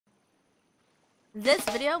This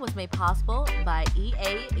video was made possible by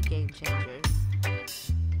EA Game Changers.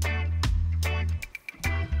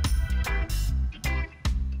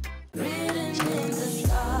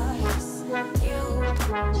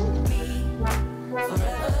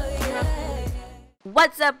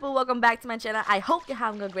 What's up, boo? Welcome back to my channel. I hope you're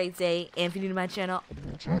having a great day, and if you're new to my channel,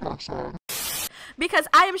 because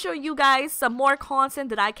I am showing you guys some more content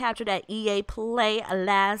that I captured at EA Play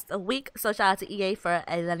last week. So shout out to EA for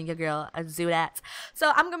letting your girl do that.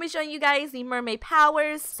 So I'm going to be showing you guys the mermaid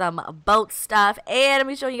powers, some boat stuff, and I'm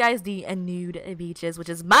going to be showing you guys the nude beaches, which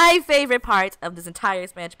is my favorite part of this entire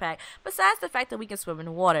expansion pack, besides the fact that we can swim in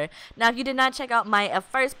the water. Now, if you did not check out my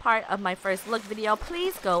first part of my first look video,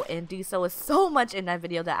 please go and do so. It's so much in that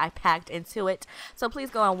video that I packed into it. So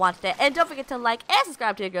please go and watch that. And don't forget to like and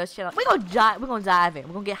subscribe to your girl's channel. We're going to dive in.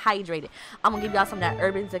 We're gonna get hydrated. I'm gonna give y'all some of that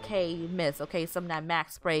Urban Decay mist, okay? Some of that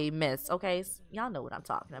Max Spray mist, okay? Y'all know what I'm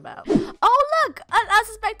talking about. Oh, look! An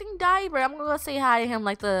unsuspecting diver. I'm gonna go say hi to him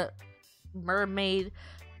like the mermaid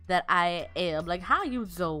that I am. Like, how you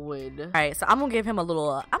doing? Alright, so I'm gonna give him a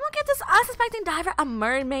little, I'm gonna get this unsuspecting diver a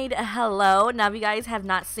mermaid hello. Now, if you guys have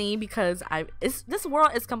not seen, because this world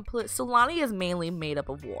is complete, Sulani is mainly made up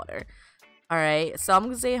of water. Alright, so I'm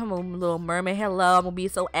gonna say him a little mermaid hello. I'm gonna be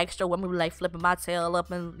so extra. I'm gonna be like flipping my tail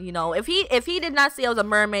up, and you know, if he did not see I was a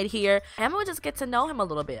mermaid here, I'm gonna just get to know him a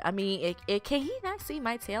little bit. I mean, can he not see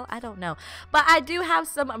my tail? I don't know, but I do have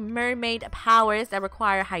some mermaid powers that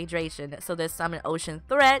require hydration. So there's some in ocean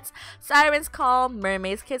threats, sirens call,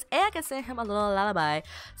 mermaids kiss, and I can send him a little lullaby.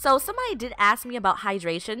 So somebody did ask me about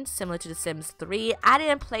hydration, similar to the Sims 3. I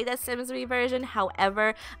didn't play that Sims 3 version.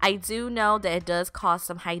 However, I do know that it does cost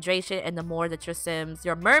some hydration, and the more that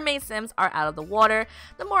your mermaid sims are out of the water,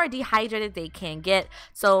 the more dehydrated they can get.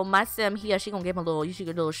 So my sim here, she gonna give him a little, you should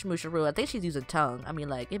get a little schmoosharoo. I think she's using tongue. I mean,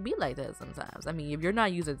 like, it be like that sometimes. I mean, if you're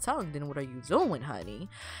not using tongue, then what are you doing, honey?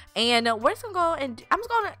 And we're just gonna go and I'm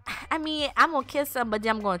gonna kiss him, but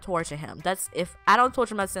then I'm gonna torture him. That's if I don't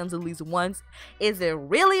torture my sims at least once. Is it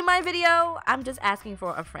really my video? I'm just asking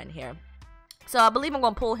for a friend here. So I believe I'm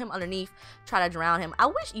going to pull him underneath, try to drown him. I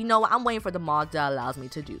wish, you know what, I'm waiting for the mod that allows me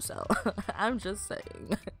to do so. I'm just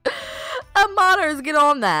saying. Modders, get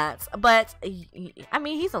on that. But, I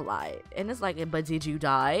mean, he's alive. And it's like, but did you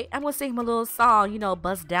die? I'm going to sing him a little song, you know,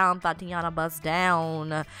 bust down, Tatiana, bust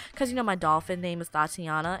down. Because, you know, my dolphin name is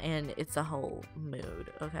Tatiana, and it's a whole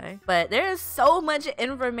mood, okay? But there is so much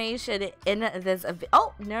information in this.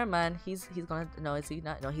 Oh, never mind. He's going to, no, is he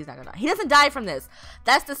not? No, he's not going to die. He doesn't die from this.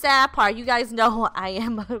 That's the sad part. You guys know I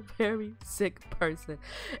am a very sick person.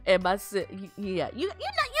 And my yeah, you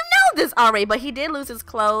know this already, but he did lose his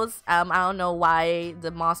clothes. I don't know why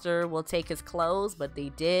the monster will take his clothes, but they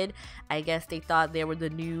did. I guess they thought they were the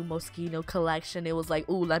new Moschino collection. It was like,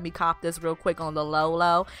 ooh, let me cop this real quick on the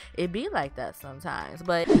low. It be like that sometimes.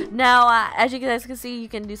 But now, as you guys can see, you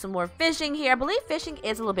can do some more fishing here. I believe fishing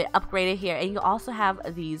is a little bit upgraded here, and you also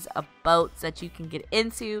have these boats that you can get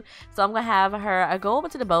into. So I'm gonna have her go over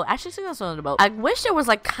to the boat. Actually, she's gonna swim on the boat. I wish there was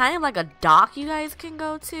like kind of like a dock you guys can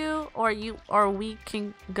go to, or we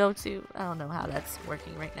can go to. I don't know how that's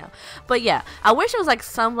working right now, but yeah, I wish it was like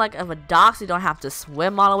some like of a dock so you don't have to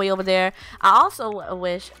swim all the way over there. I also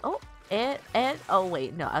wish, oh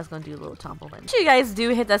wait, no, I was gonna do a little tumbling. Make sure you guys do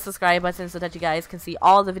hit that subscribe button so that you guys can see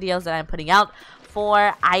all the videos that I'm putting out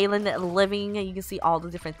for island living. You can see all the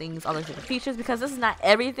different things, all the different features, because this is not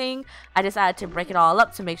everything. I decided to break it all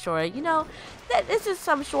up to make sure, you know, that it's just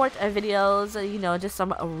some short videos, you know, just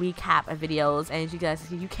some recap videos. And as you guys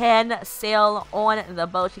see, you can sail on the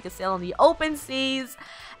boat. You can sail on the open seas,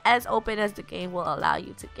 as open as the game will allow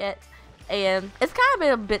you to get. And it's kind of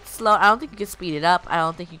been a bit slow. I don't think you can speed it up. I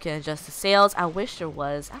don't think you can adjust the sails. I wish there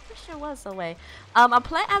was. I wish there was a way. I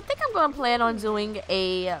think I'm going to plan on doing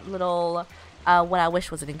a little what I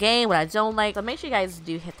wish was in the game, what I don't like. So make sure you guys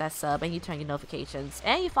do hit that sub and you turn your notifications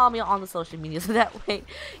and you follow me on the social media, so that way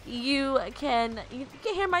you can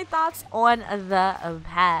hear my thoughts on the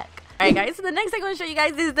pack. Alright guys, so the next thing I'm going to show you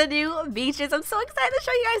guys is the new beaches. I'm so excited to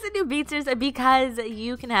show you guys the new beaches because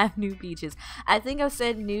you can have new beaches. I think I've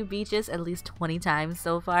said new beaches at least 20 times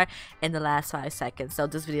so far in the last 5 seconds. So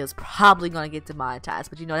this video is probably going to get demonetized.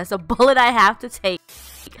 But you know, that's a bullet I have to take,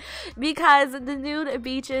 because the nude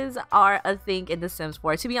beaches are a thing in The Sims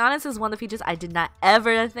 4. To be honest, this is one of the features I did not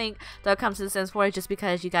ever think that would come to The Sims 4, just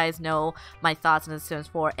because you guys know my thoughts on The Sims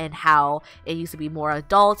 4 and how it used to be more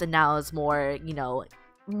adult and now it's more, you know,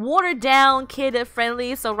 watered down, kid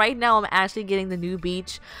friendly. So right now I'm actually getting the new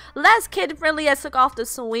beach, less kid friendly. I took off the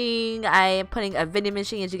swing. I am putting a vending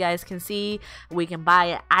machine, as you guys can see. We can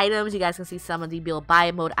buy items. You guys can see some of the build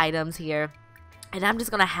buy mode items here. And I'm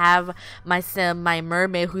just gonna have my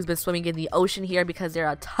mermaid, who's been swimming in the ocean here, because there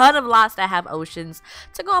are a ton of lots that have oceans,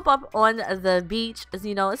 to go up on the beach. As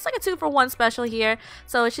you know, it's like a 2-for-1 special here.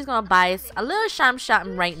 So she's gonna buy a little sham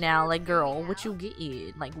right now. Like, girl, what you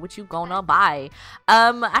getting? Like, what you gonna buy?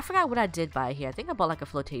 I forgot what I did buy here. I think I bought like a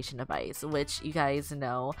flotation device, which you guys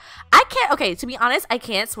know I can't. Okay, to be honest, I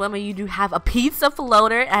can't swim, and you do have a pizza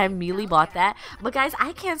floater. I immediately bought that, but guys,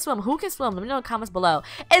 I can't swim. Who can swim? Let me know in the comments below.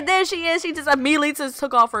 And there she is. She just immediately just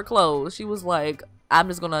took off her clothes. She was like, I'm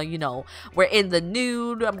just gonna, you know, we're in the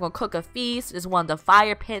nude. I'm gonna cook a feast. It's one of the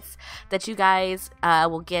fire pits that you guys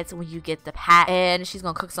will get when you get the pack. And she's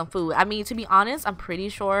gonna cook some food. I mean, to be honest, I'm pretty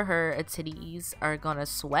sure her titties are gonna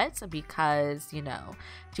sweat because, you know,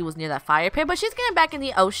 she was near that fire pit. But she's getting back in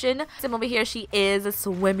the ocean. Sim over here, she is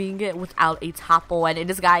swimming without a top on. And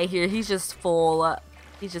this guy here, he's just full.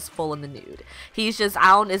 He's just full in the nude. He's just,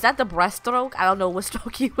 is that the breaststroke? I don't know what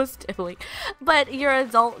stroke he was doing. But your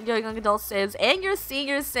young adult Sims and your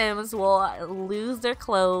senior Sims will lose their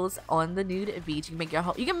clothes on the nude beach. You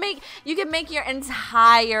can make your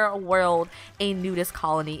entire world a nudist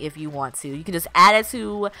colony if you want to. You can just add it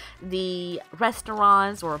to the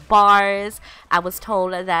restaurants or bars. I was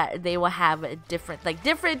told that they will have different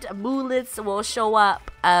moodlets will show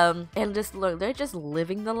up. And just look, they're just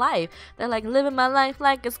living the life. They're like, living my life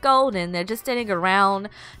like it's golden. They're just standing around,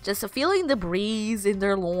 just feeling the breeze in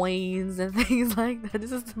their loins and things like that.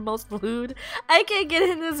 This is the most lewd I can't get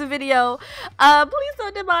in this video. Please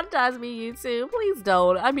don't demonetize me, YouTube. Please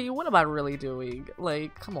don't. I mean, what am I really doing?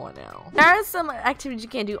 Like, come on now. There are some activities you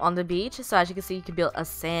can do on the beach. So as you can see, you can build a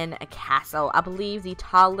sand castle. I believe the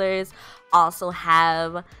toddlers also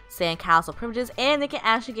have sand castle privileges, and they can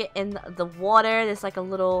actually get in the water. There's like a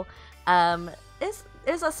little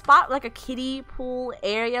there's a spot, like a kiddie pool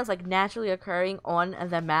area. It's like naturally occurring on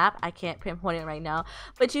the map. I can't pinpoint it right now,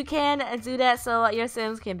 but you can do that. So your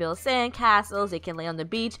Sims can build sand castles. They can lay on the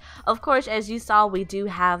beach. Of course, as you saw, we do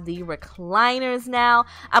have the recliners now.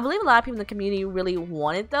 I believe a lot of people in the community really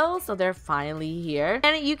wanted those, so they're finally here.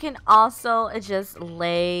 And you can also just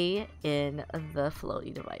lay in the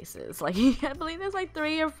floaty devices. Like, I believe there's like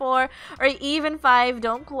 3 or 4 or even 5.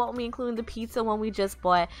 Don't quote me, including the pizza one we just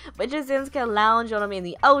bought. But your Sims can lounge on them in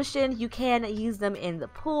the ocean. You can use them in the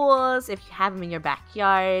pools if you have them in your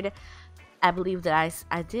backyard. I believe that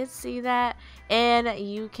I did see that. And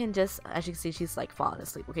you can just, as you can see, she's like falling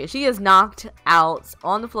asleep. Okay, she is knocked out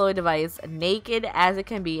on the floating device, naked as it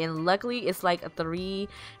can be. And luckily it's like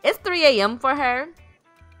it's 3 a.m. for her,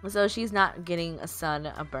 so she's not getting a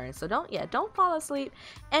sunburn. So don't fall asleep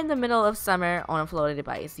in the middle of summer on a floating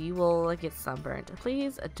device. You will get sunburned.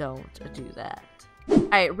 Please don't do that.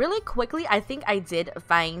 Alright, really quickly, I think I did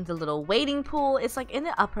find the little wading pool. It's like in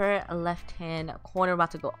the upper left hand corner. I'm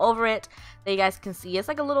about to go over it. There you guys can see it's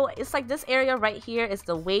like this area right here is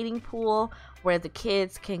the wading pool where the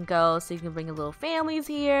kids can go. So you can bring your little families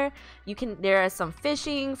here. There are some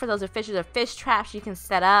fishing for those who are fishers. There are fish traps you can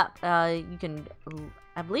set up. You can,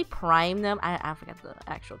 I believe, prime them. I forget the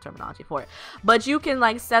actual terminology for it, but you can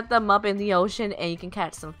like set them up in the ocean and you can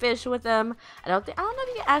catch some fish with them. I don't know if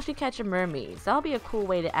you can actually catch a mermaid. So that'll be a cool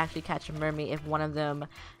way to actually catch a mermaid if one of them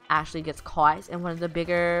actually gets caught in one of the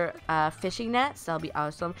bigger fishing nets. That'll be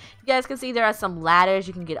awesome. You guys can see there are some ladders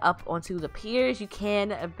you can get up onto the piers. You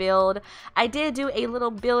can build. I did do a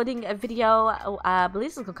little building video. I believe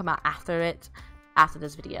this is gonna come out after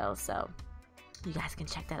this video, so you guys can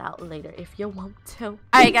check that out later if you want to.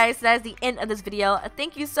 Alright guys, so that is the end of this video.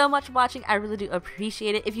 Thank you so much for watching. I really do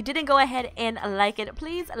appreciate it. If you didn't go ahead and like it,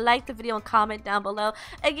 please like the video and comment down below.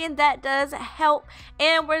 Again, that does help.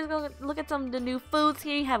 And we're going to look at some of the new foods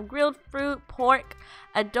here. You have grilled fruit, pork,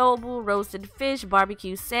 adobo, roasted fish,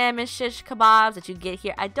 barbecue salmon, shish kebabs that you get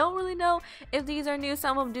here. I don't really know if these are new.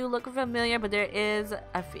 Some of them do look familiar, but there is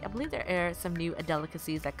I believe there are some new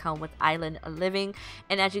delicacies that come with island living.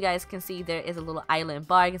 And as you guys can see, there is a little island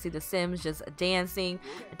bar. You can see the Sims just dancing.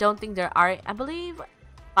 I don't think there are, I believe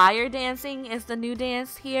fire dancing is the new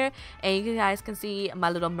dance here. And you guys can see my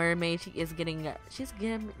little mermaid. She's getting a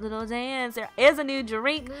little dance. There is a new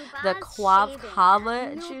drink, the Quav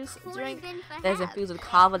Kava juice drink that's infused with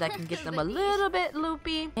kava that can get them a little bit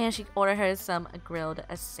loopy. And she ordered her some grilled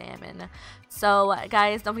salmon. So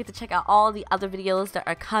guys, don't forget to check out all the other videos that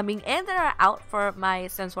are coming and that are out for my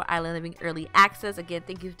Sims 4 Island Living early access. Again,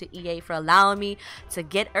 thank you to EA for allowing me to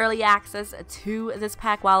get early access to this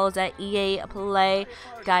pack while I was at EA Play.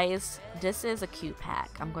 Guys, this is a cute pack.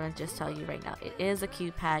 I'm gonna just tell you right now, it is a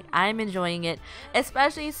cute pack. I'm enjoying it,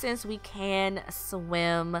 especially since we can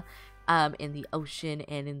swim in the ocean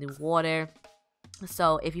and in the water.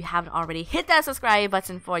 So if you haven't already, hit that subscribe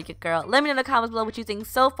button for your girl. Let me know in the comments below what you think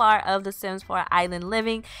so far of The Sims 4 Island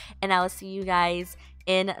Living, and I will see you guys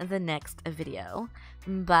in the next video.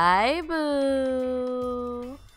 Bye, boo.